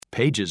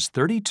Pages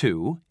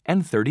 32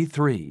 and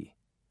 33.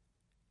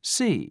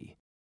 C.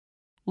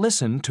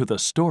 Listen to the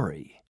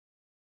story.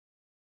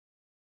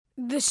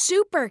 The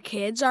super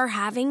kids are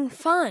having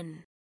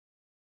fun.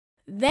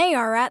 They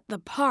are at the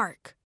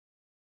park.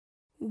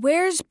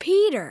 Where's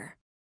Peter?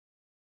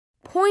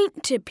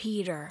 Point to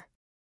Peter.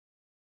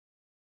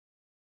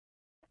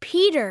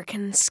 Peter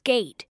can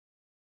skate.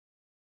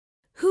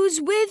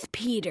 Who's with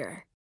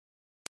Peter?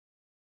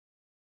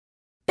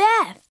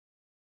 Beth.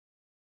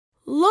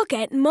 Look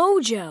at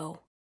Mojo.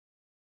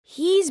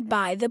 He's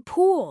by the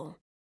pool.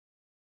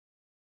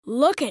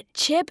 Look at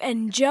Chip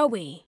and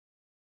Joey.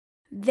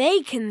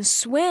 They can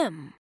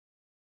swim.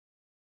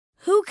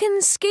 Who can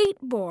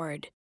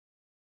skateboard?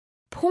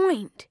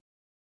 Point.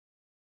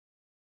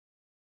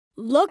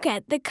 Look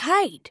at the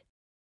kite.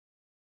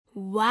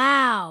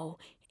 Wow,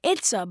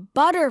 it's a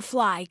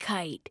butterfly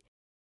kite.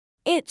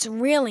 It's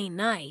really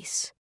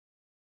nice.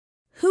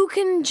 Who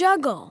can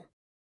juggle?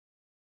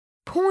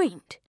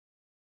 Point.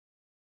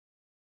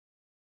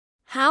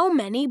 How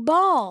many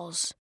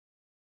balls?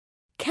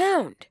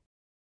 Count.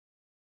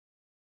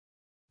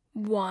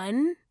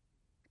 1,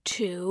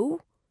 2,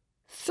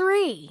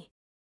 3.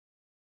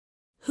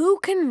 Who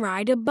can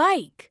ride a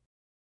bike?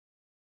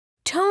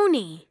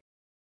 Tony.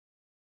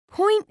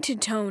 Point to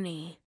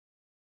Tony.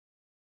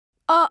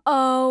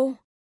 Uh-oh.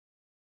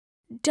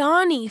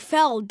 Donnie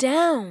fell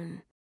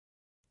down.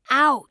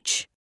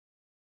 Ouch.